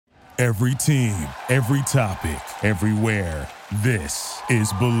Every team, every topic, everywhere. This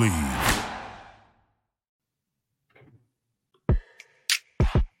is Believe.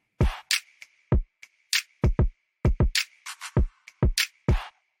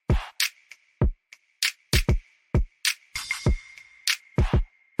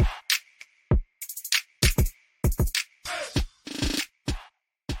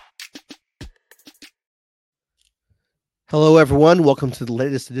 Hello, everyone. Welcome to the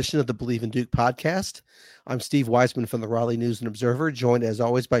latest edition of the Believe in Duke podcast. I'm Steve Weisman from the Raleigh News and Observer, joined as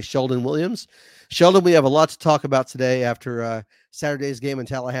always by Sheldon Williams. Sheldon, we have a lot to talk about today after Saturday's game in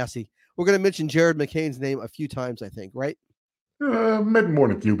Tallahassee. We're going to mention Jared McCain's name a few times, I think, right? Maybe more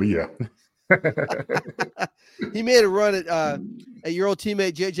than a few, but yeah. He made a run at your old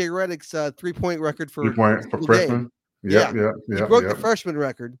teammate J.J. Redick's three-point record for freshman. Yeah. He broke the freshman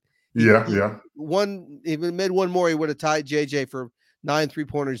record. He made one more. He would have tied JJ for 9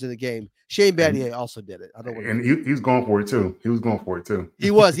 3-pointers in the game. Shane Battier also did it. He was going for it too.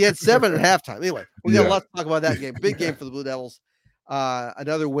 He was. He had 7 at halftime. Anyway, we got a lot to talk about that game. Big game for the Blue Devils.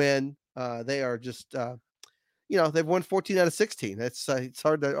 Another win. They are just, they've won 14 out of 16. It's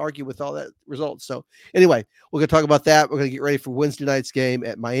hard to argue with all that results. So anyway, we're going to talk about that. We're going to get ready for Wednesday night's game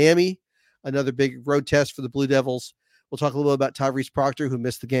at Miami. Another big road test for the Blue Devils. We'll talk a little bit about Tyrese Proctor, who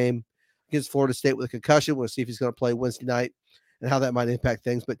missed the game against Florida State with a concussion. We'll see if he's going to play Wednesday night and how that might impact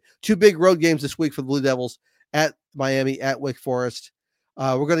things. But 2 big road games this week for the Blue Devils at Miami, at Wake Forest.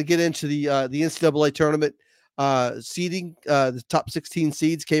 We're going to get into the NCAA tournament seeding. The top 16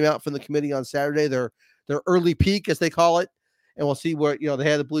 seeds came out from the committee on Saturday. Their early peak, as they call it. And we'll see where, they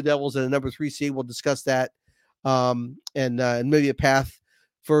had the Blue Devils and a number 3 seed. We'll discuss that and maybe a path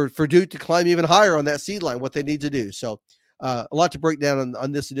for Duke to climb even higher on that seed line, what they need to do. So a lot to break down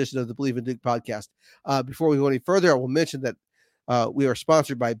on this edition of the Believe in Duke podcast. Before we go any further, I will mention that we are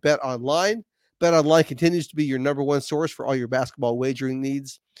sponsored by Bet Online. Bet Online continues to be your number 1 source for all your basketball wagering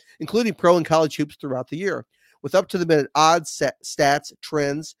needs, including pro and college hoops throughout the year. With up-to-the-minute odds, stats,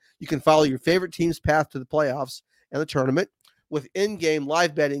 trends, you can follow your favorite team's path to the playoffs and the tournament with in-game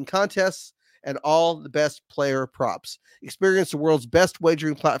live betting contests and all the best player props. Experience the world's best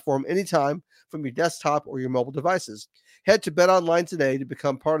wagering platform anytime from your desktop or your mobile devices. Head to BetOnline today to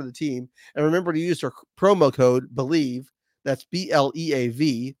become part of the team. And remember to use our promo code BELIEVE, that's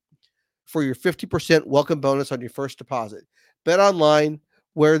BLEAV, for your 50% welcome bonus on your first deposit. BetOnline,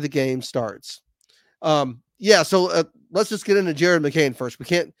 where the game starts. So let's just get into Jared McCain first. We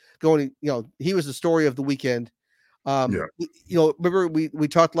can't go any, he was the story of the weekend. Remember we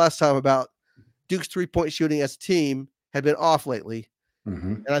talked last time about Duke's 3-point shooting as a team had been off lately.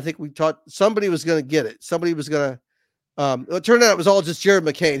 Mm-hmm. And I think we thought somebody was going to get it. Somebody was going to, it turned out it was all just Jared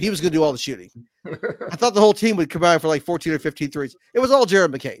McCain. He was going to do all the shooting. I thought the whole team would combine for like 14 or 15 threes. It was all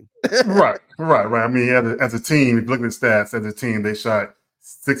Jared McCain. Right. I mean, as a team, if you look at the stats, as a team, they shot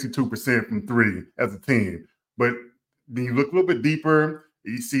 62% from 3 as a team. But then you look a little bit deeper,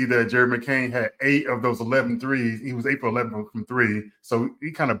 you see that Jared McCain had 8 of those 11 threes. He was 8 for 11 from 3. So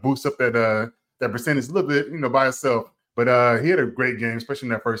he kind of boosts up that percentage a little bit, by itself. But he had a great game, especially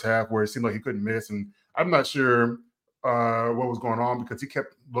in that first half where it seemed like he couldn't miss. And I'm not sure what was going on because he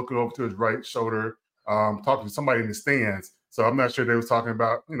kept looking over to his right shoulder, talking to somebody in the stands. So I'm not sure they was talking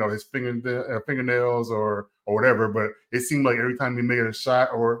about, his fingernails or whatever. But it seemed like every time he made a shot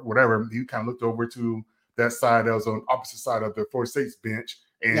or whatever, he kind of looked over to that side that was on the opposite side of the Florida State's bench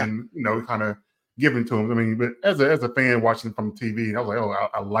and, kind of giving to him. I mean, but as a fan watching from TV, I was like,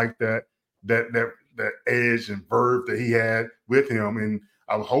 I like that edge and verve that he had with him. And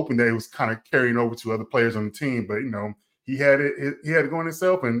I was hoping that it was kind of carrying over to other players on the team. But, he had it going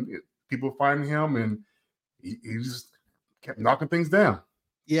himself and people finding him and he just kept knocking things down.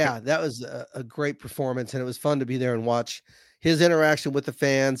 Yeah, that was a great performance. And it was fun to be there and watch his interaction with the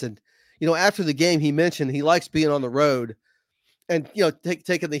fans. And, after the game, he mentioned he likes being on the road and,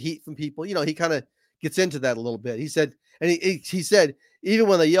 taking the heat from people. He kind of gets into that a little bit. He said, and he said, even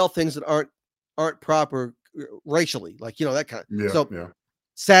when they yell things that aren't proper racially, like, that kind of,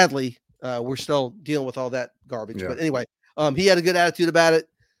 sadly, we're still dealing with all that garbage. Yeah. But anyway, he had a good attitude about it.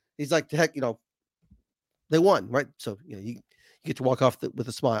 He's like, heck, they won, right? So, you get to walk off with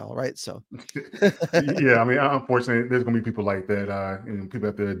a smile, right? So, yeah, I mean, unfortunately, there's going to be people like that, and people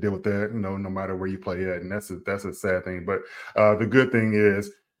have to deal with that, no matter where you play at, and that's a sad thing. But the good thing is,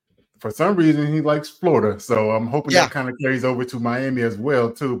 for some reason, he likes Florida, so I'm hoping that kind of carries over to Miami as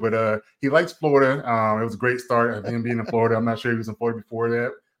well, too. But he likes Florida. It was a great start of him being in Florida. I'm not sure he was in Florida before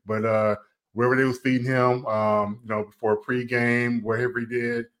that, but wherever they was feeding him, before pregame, wherever he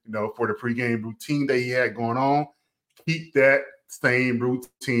did, for the pregame routine that he had going on, keep that same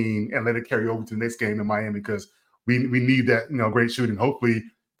routine and let it carry over to the next game in Miami, because we need that, great shooting. Hopefully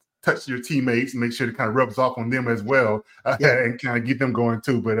touch your teammates and make sure it kind of rubs off on them as well, and kind of get them going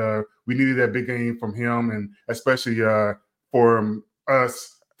too. But we needed that big game from him, and especially for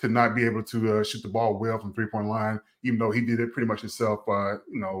us to not be able to shoot the ball well from 3-point line, even though he did it pretty much himself,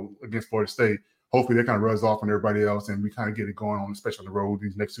 against Florida State. Hopefully that kind of rubs off on everybody else, and we kind of get it going on, especially on the road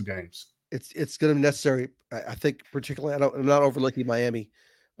these next 2 games. It's going to be necessary. I think particularly, I'm not overlooking Miami.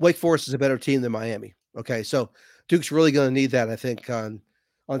 Wake Forest is a better team than Miami. Okay, so Duke's really going to need that, I think, on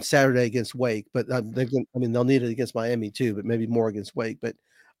Saturday against Wake. But they'll need it against Miami too, but maybe more against Wake. But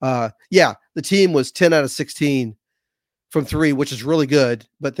the team was 10 out of 16 from 3, which is really good.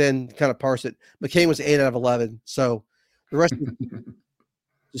 But then kind of parse it. McCain was 8 out of 11. So the rest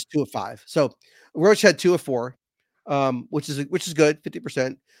is 2 of 5. So Roach had 2 of 4, which is good,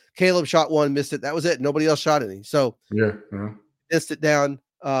 50%. Caleb shot 1, missed it. That was it. Nobody else shot any. So missed it down.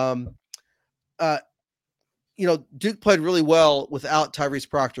 Duke played really well without Tyrese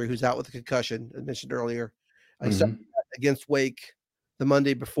Proctor, who's out with a concussion, I mentioned earlier. I saw against Wake the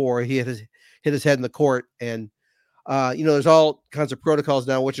Monday before. He hit his head in the court. And, there's all kinds of protocols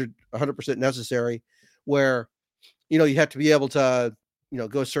now, which are 100% necessary, where, you have to be able to,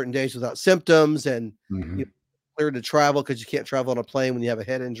 go certain days without symptoms and clear to travel, because you can't travel on a plane when you have a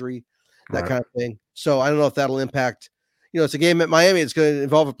head injury, that kind of thing. So I don't know if that'll impact, it's a game at Miami. It's going to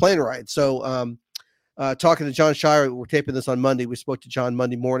involve a plane ride. So, talking to John Shire, we're taping this on Monday. We spoke to John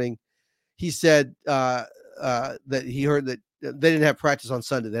Monday morning. He said that he heard that they didn't have practice on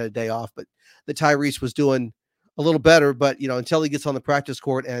Sunday. They had a day off, but that Tyrese was doing a little better. But, until he gets on the practice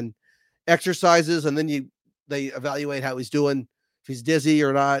court and exercises, and then they evaluate how he's doing, if he's dizzy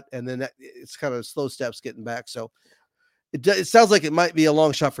or not. And then it's kind of slow steps getting back. So it sounds like it might be a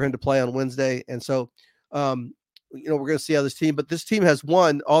long shot for him to play on Wednesday. And so, we're going to see how this team, but this team has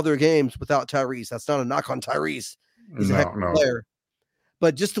won all their games without Tyrese. That's not a knock on Tyrese. He's a heck of a player.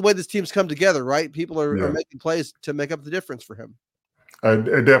 But just the way this team's come together, right? People are making plays to make up the difference for him.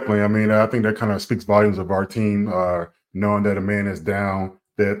 Definitely. I mean, I think that kind of speaks volumes of our team, knowing that a man is down,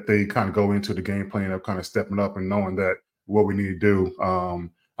 that they kind of go into the game plan of kind of stepping up and knowing that what we need to do.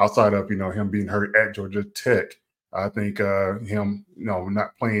 Outside of, him being hurt at Georgia Tech, I think him,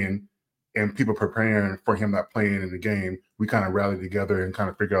 not playing and people preparing for him not playing in the game, we kind of rallied together and kind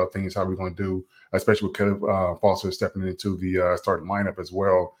of figure out things how we're going to do, especially with Caleb Foster stepping into the starting lineup as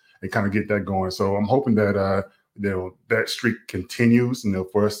well, and kind of get that going. So I'm hoping that that streak continues,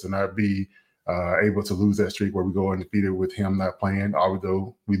 for us to not be able to lose that streak where we go undefeated with him not playing,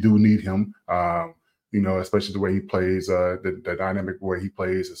 although we do need him, especially the way he plays, the dynamic way he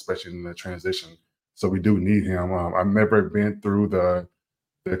plays, especially in the transition. So we do need him. I've never been through the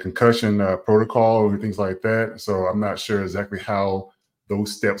concussion protocol and things like that, so I'm not sure exactly how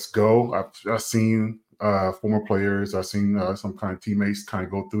those steps go. I've seen former players, I've seen some kind of teammates kind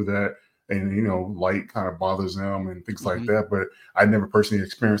of go through that, and light kind of bothers them and things like that. But I never personally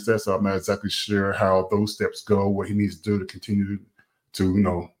experienced that, so I'm not exactly sure how those steps go, what he needs to do to continue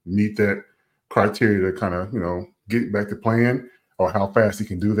to meet that criteria to kind of get back to playing, or how fast he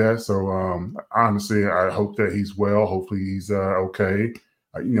can do that. So honestly, I hope that he's well. Hopefully he's okay.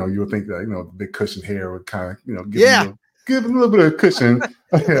 You'll think that the big cushion hair would kind of give him a little bit of cushion.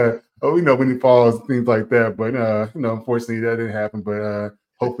 When he falls, things like that. But unfortunately that didn't happen. But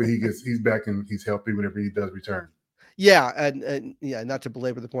hopefully he's back and he's healthy whenever he does return. Yeah, and not to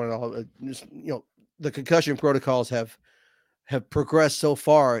belabor the point at all. The concussion protocols have progressed so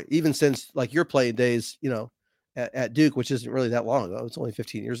far, even since like your playing days, at Duke, which isn't really that long ago. It's only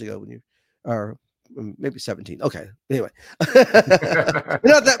 15 years ago when you are. Maybe 17. Okay. Anyway,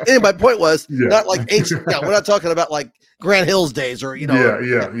 not that. Anyway, my point was not like ancient. We're not talking about like Grant Hill's days or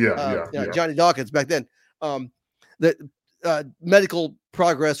Johnny Dawkins back then. The medical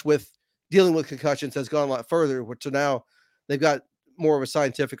progress with dealing with concussions has gone a lot further. So now they've got more of a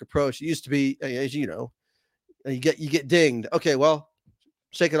scientific approach. It used to be, as you get dinged. Okay, well,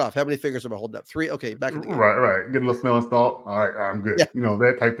 shake it off. How many fingers am I holding up? 3. Okay, back in the game. Right. Get a little smelling salt. All right, I'm good. Yeah.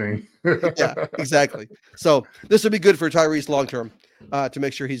 That type thing. Yeah, exactly. So this would be good for Tyrese long term to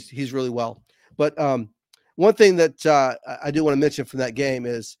make sure he's really well. But one thing that I do want to mention from that game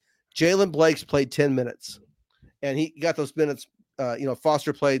is Jalen Blake's played 10 minutes, and he got those minutes.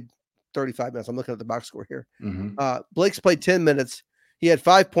 Foster played 35 minutes. I'm looking at the box score here. Blake's played 10 minutes. He had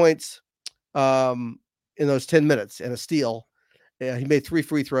 5 points in those 10 minutes and a steal. He made 3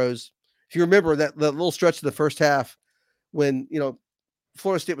 free throws. If you remember that little stretch of the first half when,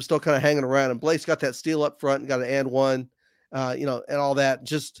 Florida State was still kind of hanging around, and Blake's got that steal up front and got an and one, and all that.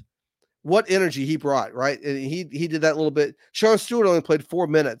 Just what energy he brought, right? And he did that a little bit. Sean Stewart only played 4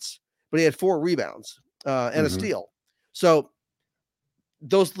 minutes, but he had 4 rebounds and a steal. So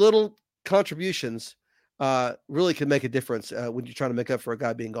those little contributions really can make a difference when you're trying to make up for a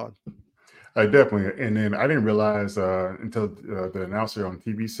guy being gone. Definitely. And then I didn't realize until the announcer on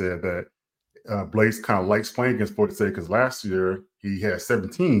TV said that Blake's kind of likes playing against Florida State, because last year he had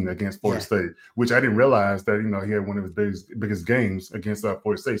 17 against Florida State, which I didn't realize that, he had one of his biggest games against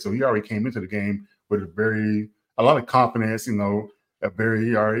Florida State. So he already came into the game with a lot of confidence,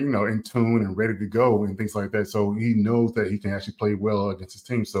 very already, in tune and ready to go and things like that. So he knows that he can actually play well against his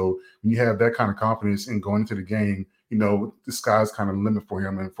team. So when you have that kind of confidence in going into the game, the sky's kind of the limit for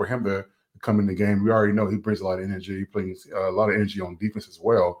him. And for him to come in the game, we already know he brings a lot of energy. He brings a lot of energy on defense as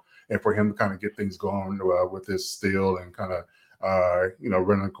well. And for him to kind of get things going with his steal and kind of,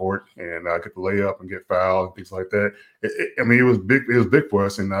 run the court and get the layup and get fouled and things like that. It was big. It was big for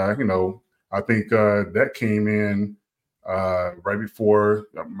us. And, I think that came in right before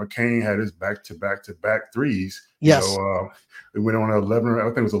McCain had his back-to-back threes. Yes. It went on 11, I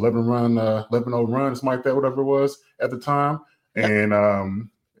think it was 11-0 run, something like that, whatever it was at the time. Yep.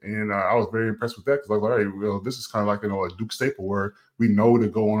 And I was very impressed with that, because I was like, all right, well, this is kind of like a Duke staple where we know to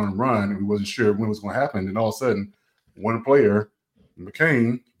go on and run, and we wasn't sure when it was going to happen. And all of a sudden, one player,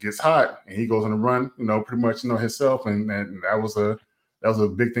 McCain, gets hot, and he goes on a run, pretty much himself, and that was a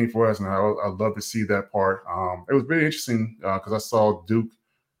big thing for us, and I'd love to see that part. It was very interesting because I saw Duke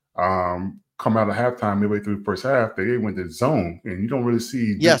come out of halftime midway through the first half. They went to zone, and you don't really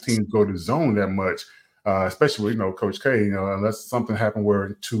see Duke teams go to zone that much. Especially with Coach K, unless something happened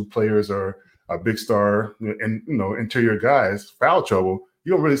where 2 players are a big star and interior guys, foul trouble,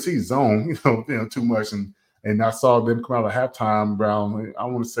 you don't really see zone too much. And I saw them come out of halftime around, I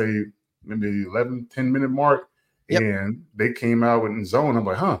want to say maybe 10-minute mark, and they came out in zone. I'm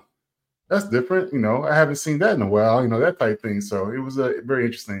like, that's different. I haven't seen that in a while. That type thing. So it was very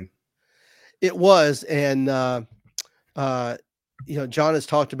interesting. It was, and John has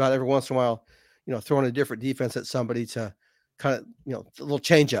talked about every once in a while, throwing a different defense at somebody to kind of, a little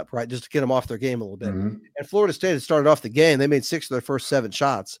change up, right? Just to get them off their game a little bit. Mm-hmm. And Florida State had started off the game. They made 6 of their first 7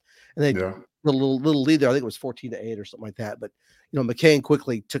 shots, and they a little lead there. I think it was 14-8 or something like that. But, McCain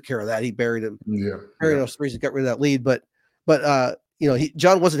quickly took care of that. He buried him. Buried those threes and got rid of that lead. But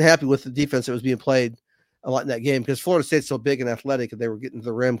John wasn't happy with the defense that was being played a lot in that game, because Florida State's so big and athletic, and they were getting to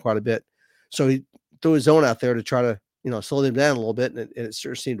the rim quite a bit. So he threw his zone out there to try to, slow them down a little bit, and it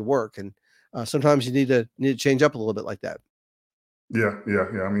sure seemed to work. And sometimes you need to change up a little bit like that. Yeah.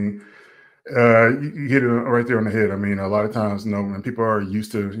 You hit it right there on the head. A lot of times, when people are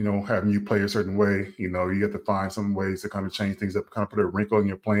used to, having you play a certain way, you have to find some ways to kind of change things up, kind of put a wrinkle in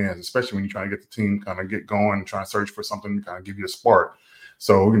your plans, especially when you're trying to get the team kind of get going and try to search for something to kind of give you a spark.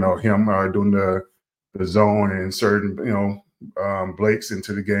 So, him doing the zone and certain, Blake's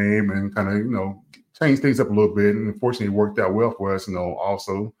into the game and kind of, change things up a little bit. And unfortunately, it worked out well for us,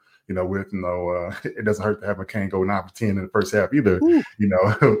 also. It doesn't hurt to have McCain go 9 for 10 in the first half either,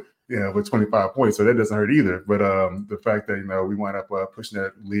 with 25 points. So that doesn't hurt either. But the fact that, we wind up pushing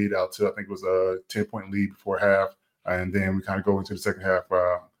that lead out to, I think it was a 10-point lead before half. And then we kind of go into the second half,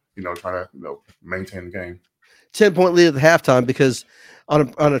 trying to, maintain the game. 10-point lead at the halftime, because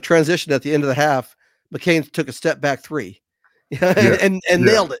on a transition at the end of the half, McCain took a step back 3. and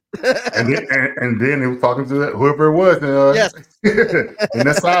nailed it. and then he was talking to whoever it was. In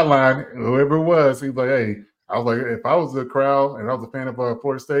the sideline, whoever it was, he was like, "Hey," I was like, if I was the crowd and I was a fan of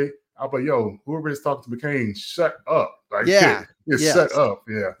Florida State, I'd be like, "Yo, whoever is talking to McCain, shut up!" Like, shut up.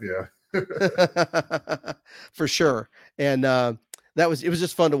 Yeah. For sure. And it was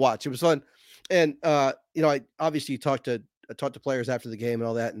just fun to watch. It was fun, and I obviously talked to players after the game and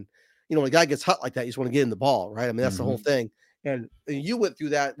all that, and when a guy gets hot like that, you just want to get him the ball, right? That's the whole thing. And you went through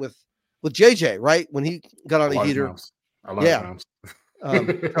that with JJ, right? When he got on a heater. A lot of times.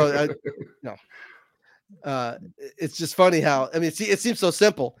 It's just funny how, it seems so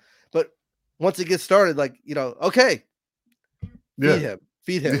simple, but once it gets started, okay,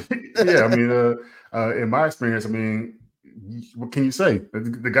 feed him. In my experience, what can you say?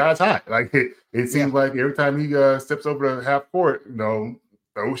 The guy's hot. Like it seems like every time he steps over the half court, the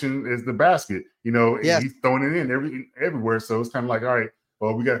ocean is the basket, and he's throwing it in everywhere. So it's kind of like, all right,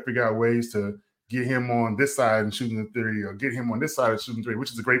 well, we got to figure out ways to get him on this side and shooting the 3, or get him on this side and shooting 3,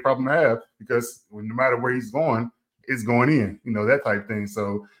 which is a great problem to have, because no matter where he's going, it's going in, that type thing.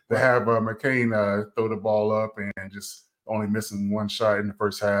 So to have McCain throw the ball up and just only missing 1 shot in the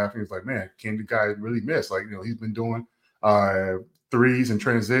first half, he was like, man, can the guy really miss? Like, he's been doing threes in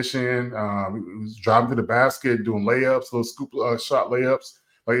transition. He was driving to the basket, doing layups, little scoop shot layups.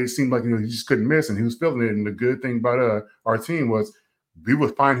 like it seemed like he just couldn't miss, and he was feeling it. And the good thing about our team was we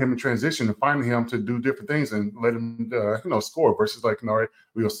would find him in transition and finding him to do different things and let him score versus like all right,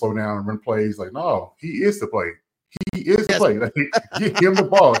 we'll slow down and run plays. Like no, he is the play. He is the play. Like, get him the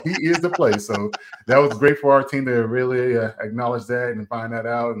ball. He is the play. So that was great for our team to really acknowledge that and find that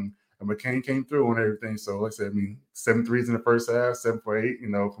out. And McCain came through on everything. So like I said, 7 threes in the first half, 7 for 8,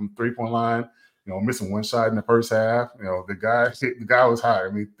 from 3-point line, missing one shot in the first half. The guy was hot.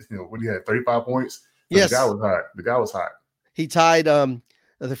 What he had, 35 points? So yes. The guy was hot. The guy was hot. He tied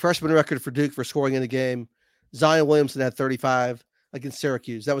the freshman record for Duke for scoring in the game. Zion Williamson had 35 against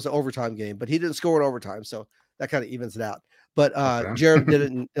Syracuse. That was an overtime game, but he didn't score in overtime. So that kind of evens it out. But Jared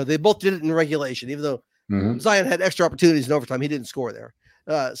did it. They both did it in regulation, even though Zion had extra opportunities in overtime. He didn't score there.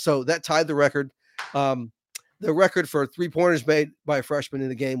 So that tied the record. The record for 3-pointers made by a freshman in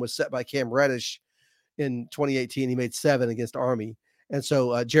the game was set by Cam Reddish in 2018. He made 7 against Army. And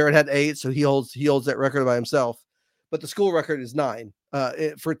so Jared had 8. So he holds that record by himself. But the school record is 9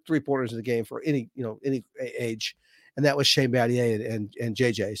 for 3-pointers in the game for any age. And that was Shane Battier and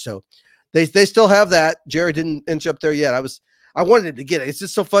JJ. So they still have that. Jared didn't inch up there yet. I wanted him to get it. It's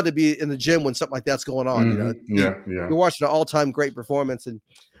just so fun to be in the gym when something like that's going on. You're watching an all-time great performance. And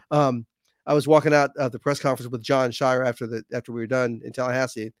I was walking out the press conference with John Shire after we were done in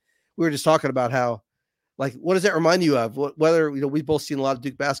Tallahassee. We were just talking about how, like, what does that remind you of? Whether we've both seen a lot of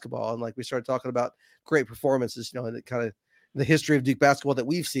Duke basketball, and like we started talking about great performances, and the kind of the history of Duke basketball that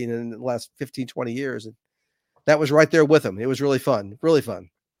we've seen in the last 15, 20 years. And that was right there with him. It was really fun. Really fun.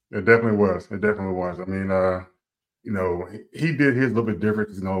 It definitely was. He did his a little bit different.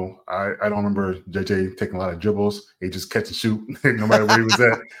 I don't remember JJ taking a lot of dribbles. He just catch and shoot, no matter where he was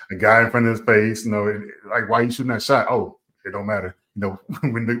at. A guy in front of his face, like why you shooting that shot? Oh, it don't matter.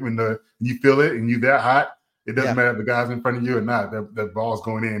 When you feel it and you that hot, it doesn't matter if the guy's in front of you or not. That ball's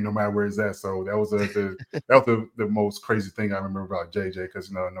going in no matter where it's at. So that was the most crazy thing I remember about JJ,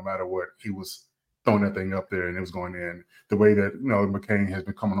 because no matter what, he was throwing that thing up there and it was going in. The way that McCain has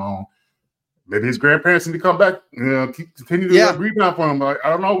been coming on. Maybe his grandparents need to come back, continue to rebound for him. Like, I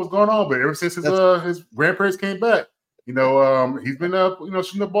don't know what's going on, but ever since his grandparents came back, he's been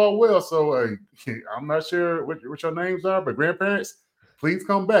shooting the ball well. So I'm not sure what your names are, but grandparents, please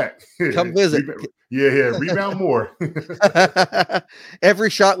come back. Come visit. Rebound more. Every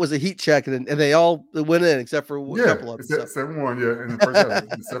shot was a heat check, and they all went in except for a couple of them. 7-1, in the first half.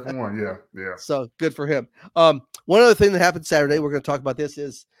 7-1, yeah. So good for him. One other thing that happened Saturday, we're going to talk about this,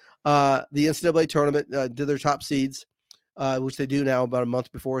 is the NCAA tournament did their top seeds, which they do now about a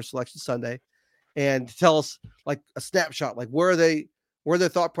month before Selection Sunday, and tell us like a snapshot, like where their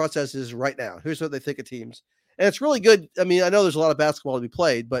thought process is right now. Here's what they think of teams. And it's really good. I know there's a lot of basketball to be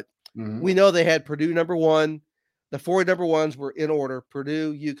played, but we know they had Purdue number 1. The 4 number 1s were in order: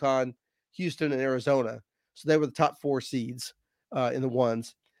 Purdue, UConn, Houston, and Arizona. So they were the top 4 seeds in the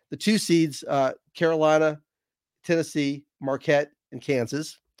 1s. The 2 seeds, Carolina, Tennessee, Marquette, and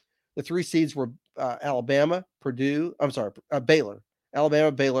Kansas. The 3 seeds were Baylor,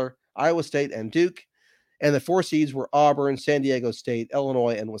 Alabama, Baylor, Iowa State, and Duke. And the 4 seeds were Auburn, San Diego State,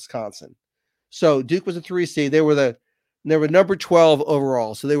 Illinois, and Wisconsin. So Duke was a 3 seed. They were number 12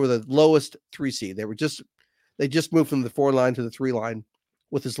 overall. So they were the lowest 3 seed. They just moved from the 4 line to the 3 line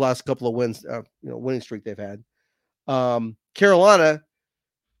with this last couple of wins, winning streak they've had. Carolina,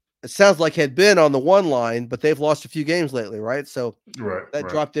 it sounds like, had been on the 1 line, but they've lost a few games lately, right? So that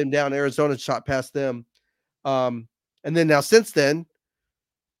dropped them down. Arizona shot past them. And then now since then,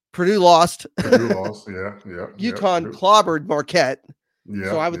 Purdue lost. Yeah. UConn clobbered Marquette.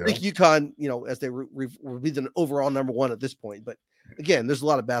 Yeah. So I would think UConn, as they would be the overall number 1 at this point. But again, there's a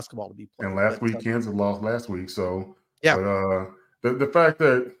lot of basketball to be played. And last week, Kansas lost last week. So but, the fact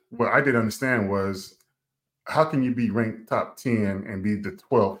that what I didn't understand was, how can you be ranked top 10 and be the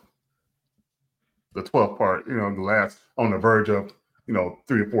 12th part, the last, on the verge of,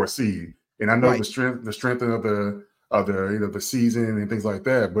 3 or 4 seed. And I know the strength of the season and things like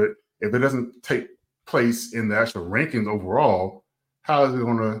that, but if it doesn't take place in the actual rankings overall, how is it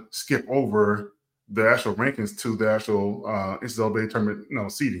going to skip over the actual rankings to the actual NCAA tournament,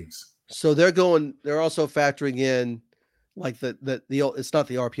 seedings? So they're also factoring in like the it's not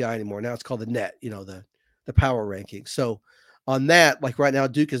the RPI anymore. Now it's called the net, the power ranking. So on that, like right now,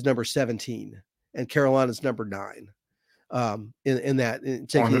 Duke is number 17 and Carolina's number 9. In that,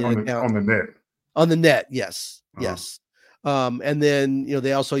 taking into account on the net. Yes. Yes. And then,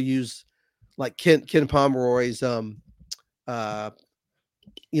 they also use like Ken Pomeroy's,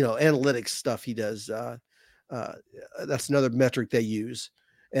 analytics stuff he does. That's another metric they use.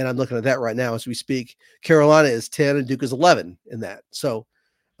 And I'm looking at that right now as we speak. Carolina is 10 and Duke is 11 in that. So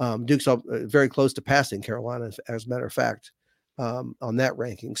Duke's very close to passing Carolina, as a matter of fact, on that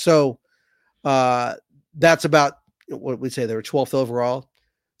ranking. So that's about what we say they were 12th overall.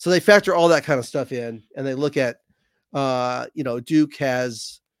 So they factor all that kind of stuff in, and they look at, Duke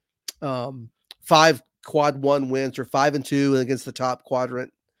has 5 quad 1 wins, or 5-2 against the top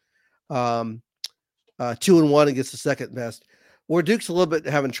quadrant, 2-1 against the second best. Where Duke's a little bit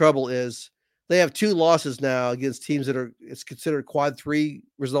having trouble is they have 2 losses now against teams that it's considered quad 3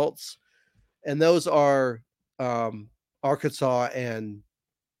 results, and those are Arkansas and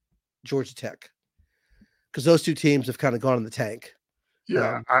Georgia Tech, because those 2 teams have kind of gone in the tank.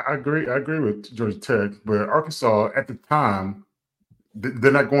 Yeah, I agree. I agree with Georgia Tech, but Arkansas at the time,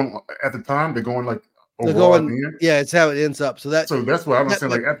 they're not going at the time. They're going like overall at the end. Yeah, it's how it ends up. So that's what I was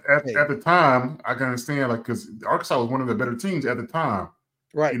saying. Like at the time, I can understand, like, because Arkansas was one of the better teams at the time,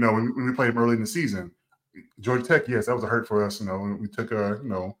 right? When we played them early in the season. Georgia Tech, yes, that was a hurt for us. We took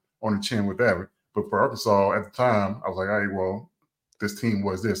on the chin with that. But for Arkansas at the time, I was like, all right, well, this team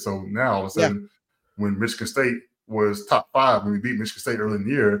was this. So now all of a sudden, when Michigan State was top 5 when we beat Michigan State early in the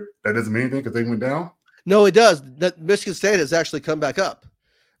year, that doesn't mean anything because they went down? No, it does. That Michigan State has actually come back up.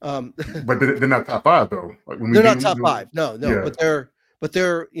 But they're not top 5 though. Like they're not top 5. No. Yeah. But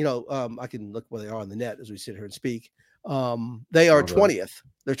they're I can look where they are on the net as we sit here and speak. They are 20th.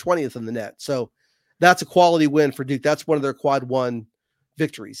 They're 20th in the net. So that's a quality win for Duke. That's one of their quad 1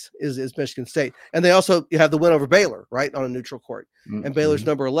 victories is Michigan State. And they also have the win over Baylor, right, on a neutral court. Mm-hmm. And Baylor's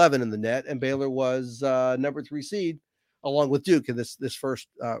number 11 in the net, and Baylor was number 3 seed along with Duke in this first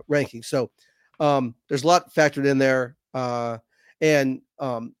ranking. So there's a lot factored in there.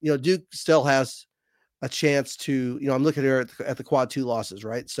 Duke still has a chance to, I'm looking here at the quad 2 losses,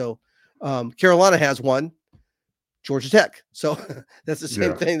 right? So Carolina has 1, Georgia Tech. So that's the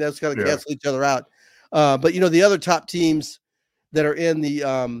same thing. That's going to cancel each other out. But the other top teams that are in the,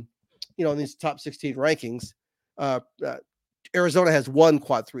 in these top 16 rankings, Arizona has 1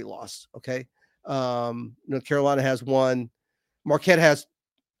 quad 3 loss. Okay. Carolina has 1. Marquette has,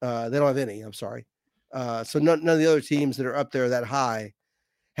 they don't have any, I'm sorry. So none of the other teams that are up there that high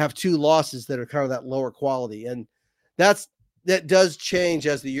have 2 losses that are kind of that lower quality. And that does change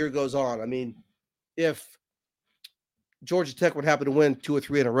as the year goes on. I mean, if Georgia Tech would happen to win 2 or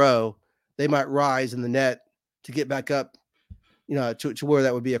 3 in a row, they might rise in the net to get back up, to where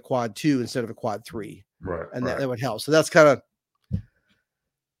that would be a quad 2 instead of a quad 3. Right. And that would help. So that's kind of,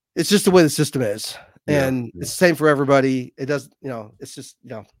 it's just the way the system is. And it's the same for everybody. It does, it's just,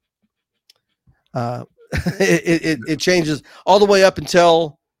 it changes all the way up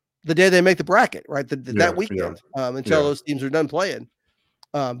until the day they make the bracket, right? That weekend, until those teams are done playing.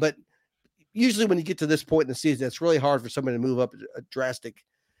 But usually when you get to this point in the season, it's really hard for somebody to move up a drastic,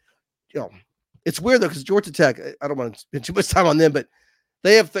 it's weird though, because Georgia Tech, I don't want to spend too much time on them, but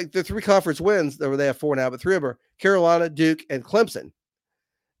they have the 3 conference wins, or they have 4 now, but 3 of them are Carolina, Duke, and Clemson.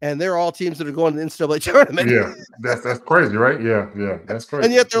 And they're all teams that are going to the NCAA tournament. Yeah, that's crazy, right? Yeah, that's crazy.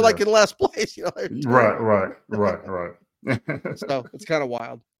 And yet they're like in last place, Right. So it's kind of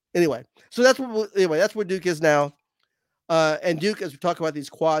wild. Anyway, so that's where Duke is now. And Duke, as we talk about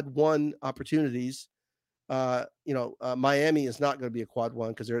these quad 1 opportunities, Miami is not going to be a quad 1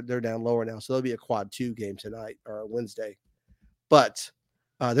 because they're down lower now. So there'll be a quad 2 game tonight or Wednesday. But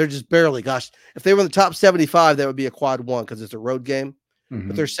they're just barely, if they were in the top 75, that would be a quad 1 because it's a road game. Mm-hmm.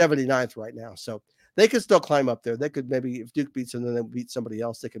 But they're 79th right now. So they could still climb up there. They could maybe, if Duke beats them, then they'll beat somebody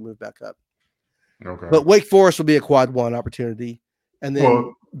else, they can move back up. Okay. But Wake Forest will be a quad 1 opportunity. And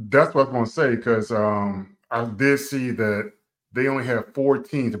then, that's what I was going to say, because I did see that they only have 4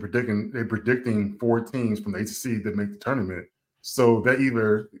 teams. They're predicting 4 teams from the ACC that make the tournament. So that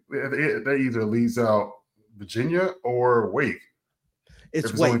either leaves out Virginia or Wake.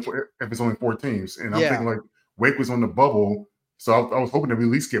 It's Wake. If it's only 4 teams. And I'm thinking like Wake was on the bubble. So I was hoping that we at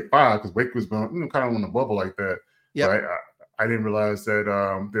least get 5 because Wake was kind of on the bubble like that. Yeah, I didn't realize that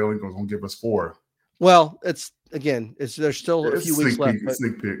they only going to give us 4. Well, there's still a few weeks left.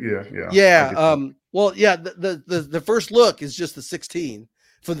 Sneak peek, yeah. The first look is just the 16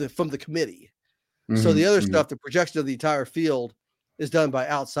 from the committee. Mm-hmm, so the other stuff, the projection of the entire field, is done by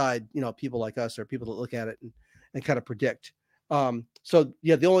outside, people like us or people that look at it and kind of predict. The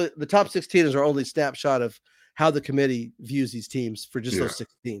top 16 is our only snapshot of how the committee views these teams for just those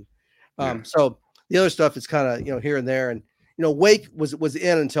 16. So the other stuff is kind of, here and there. And, Wake was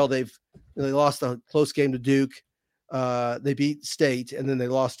in until they lost a close game to Duke. They beat State, and then they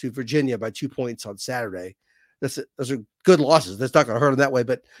lost to Virginia by 2 points on Saturday. Those are good losses. That's not going to hurt them that way,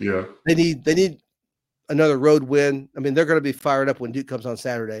 but they need another road win. I mean, they're going to be fired up when Duke comes on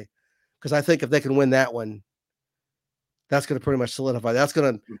Saturday, because I think if they can win that one, that's going to pretty much solidify. That's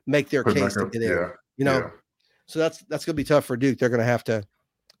going to make their case to get in. So that's going to be tough for Duke. They're going to have to,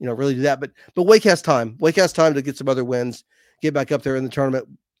 really do that. But Wake has time. Wake has time to get some other wins, get back up there in the tournament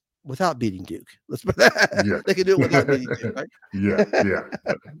without beating Duke. Let's put that. Yeah. They can do it without beating Duke, right?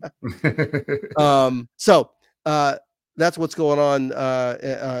 So that's what's going on,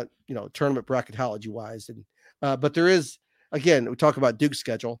 tournament bracketology wise. And but there is, again, we talk about Duke's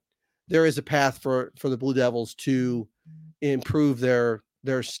schedule. There is a path for the Blue Devils to improve their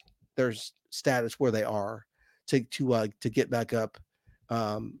status where they are to get back up,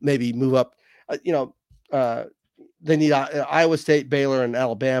 maybe move up. They need Iowa State, Baylor, and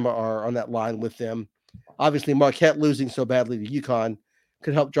Alabama are on that line with them. Obviously, Marquette losing so badly to UConn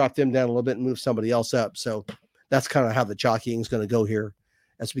could help drop them down a little bit and move somebody else up. So that's kind of how the jockeying is going to go here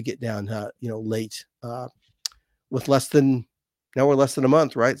as we get down, late with less than a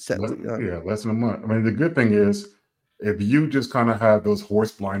month, right? Less than a month. I mean, the good thing is if you just kind of have those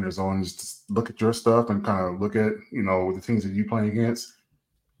horse blinders on, just look at your stuff and kind of look at, the teams that you play against,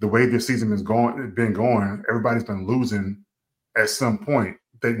 the way this season has been going, everybody's been losing at some point.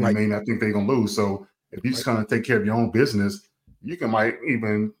 They may not think they're going to lose. So if you just kind of take care of your own business, you might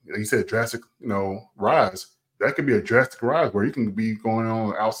even, like you said, drastic, rise. That could be a drastic rise where you can be going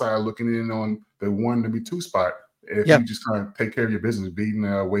on outside looking in on the 1 to 2 spot. If you just kind of take care of your business, beating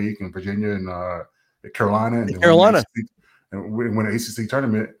Wake and Virginia and Carolina and win an ACC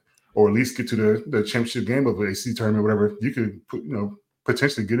tournament, or at least get to the championship game of the ACC tournament, whatever, you could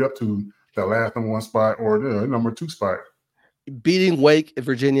potentially get up to the last number 1 spot or the number 2 spot. Beating Wake,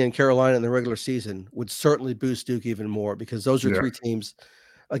 Virginia, and Carolina in the regular season would certainly boost Duke even more, because those are 3 teams.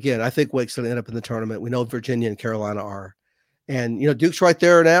 Again, I think Wake's going to end up in the tournament. We know Virginia and Carolina are. And, Duke's right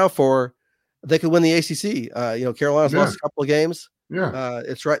there now they could win the ACC. Carolina's lost a couple of games.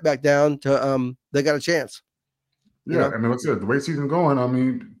 It's right back down to they got a chance. I mean, like I said, the way the season's going, I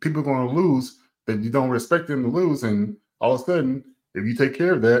mean, people are going to lose that you don't respect them to lose. And all of a sudden, if you take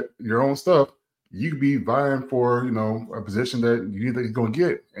care of that, your own stuff, you could be vying for, a position that you think you're going to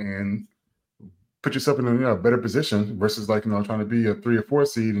get and put yourself in a better position versus trying to be a 3 or 4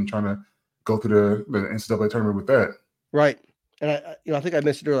 seed and trying to go through the NCAA tournament with that. Right. And I think I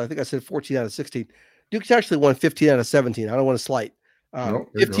mentioned earlier, I think I said 14 out of 16. Duke's actually won 15 out of 17. I don't want to slight.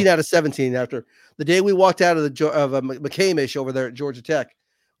 15 out of 17 after the day we walked out of a McCain-ish over there at Georgia Tech.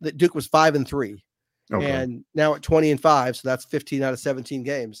 That Duke was 5-3. Okay. And now at 20-5, so that's 15 out of 17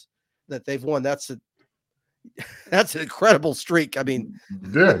 games that they've won. That's an incredible streak. I mean,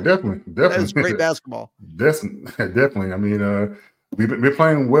 definitely. That is great basketball. Definitely. I mean, we've been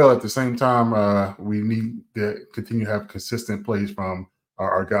playing well. At the same time, we need to continue to have consistent plays from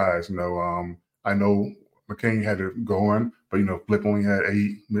our guys. I know McCain had it going, but Flip only had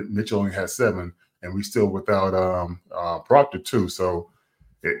 8, Mitchell only had 7, and we still without Proctor too. So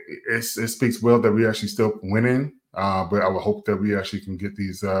it speaks well that we actually still winning. But I would hope that we actually can get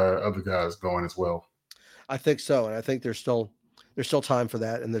these other guys going as well. I think so, and I think there's still time for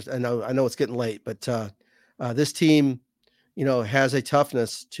that. And I know it's getting late, but this team, has a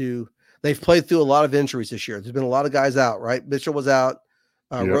toughness to. They've played through a lot of injuries this year. There's been a lot of guys out, right? Mitchell was out,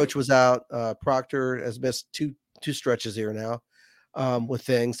 Roach was out, Proctor has missed two stretches here now with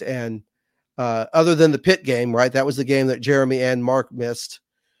things, and other than the Pitt game, right? That was the game that Jeremy and Mark missed.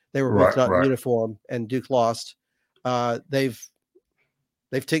 They were both not in uniform, and Duke lost. They've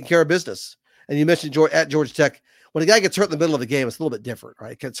taken care of business. And you mentioned at Georgia Tech, when a guy gets hurt in the middle of a game, it's a little bit different,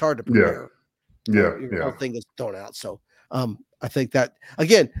 right? It's hard to prepare. Your whole thing is thrown out. So I think that,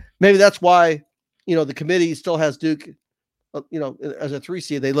 again, maybe that's why, the committee still has Duke, as a 3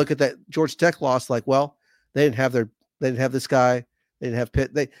 seed. They look at that Georgia Tech loss like, well, they didn't have this guy. They didn't have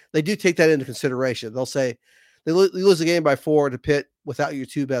Pitt. They do take that into consideration. They'll say they lose the game by 4 to Pitt without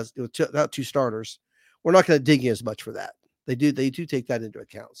without 2 starters. We're not going to dig you as much for that. They do take that into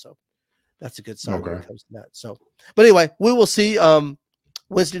account. So that's a good sign when it comes to that. So, but anyway, we will see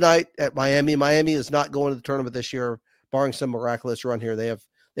Wednesday night at Miami. Miami is not going to the tournament this year, barring some miraculous run here. They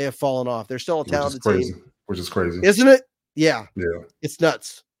have fallen off. They're still a talented team, which is crazy, isn't it? Yeah, it's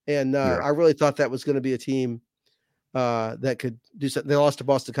nuts. And I really thought that was going to be a team that could do something. They lost to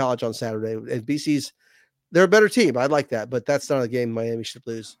Boston College on Saturday, and BC's they're a better team. I like that, but that's not a game Miami should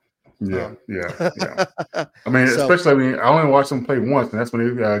lose. Yeah. I mean, especially I only watched them play once, and that's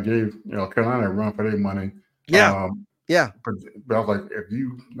when they gave Carolina a run for their money. Yeah. But I was like, if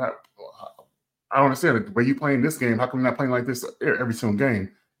you not, I don't understand it. The way you playing this game, how come you're not playing like this every single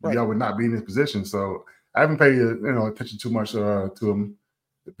game? Right. Y'all would not be in this position. So I haven't paid attention too much to them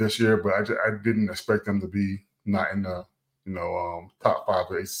this year, but I didn't expect them to be not in the top 5 of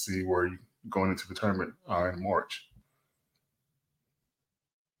the ACC where you going into the tournament in March.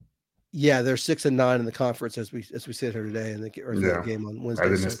 Yeah, they're 6-9 in the conference as we sit here today, and they get ready for that game on Wednesday. I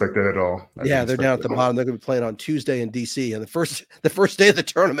didn't expect that at all. They're down at the bottom. They're going to be playing on Tuesday in DC, and the first day of the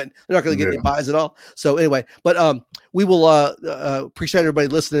tournament. They're not going to get any buys at all. So anyway, but we will appreciate everybody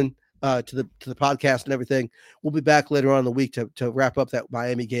listening to the podcast and everything. We'll be back later on in the week to wrap up that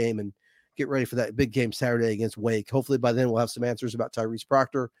Miami game and get ready for that big game Saturday against Wake. Hopefully by then we'll have some answers about Tyrese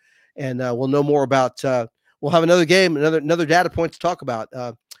Proctor, and we'll know more about. We'll have another game, another data point to talk about.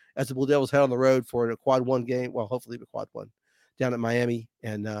 As the Blue Devils head on the road for a quad 1 game. Well, hopefully a quad 1 down at Miami,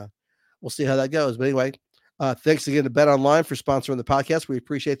 and we'll see how that goes. But anyway, thanks again to Bet Online for sponsoring the podcast. We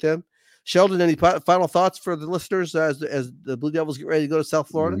appreciate them. Sheldon, any final thoughts for the listeners as the Blue Devils get ready to go to South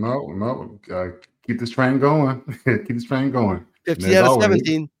Florida? No. Keep this train going. 15 out of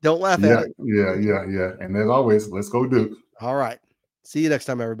 17. Don't laugh at it. Yeah. And as always, let's go Duke. All right. See you next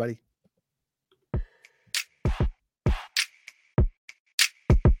time, everybody.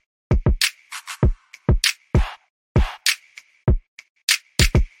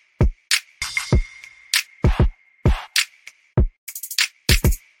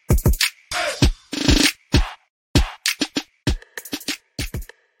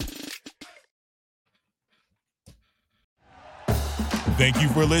 Thank you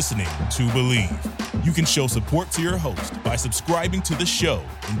for listening to Believe. You can show support to your host by subscribing to the show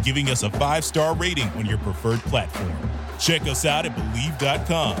and giving us a 5-star rating on your preferred platform. Check us out at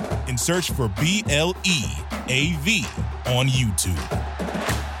Believe.com and search for BLEAV on YouTube.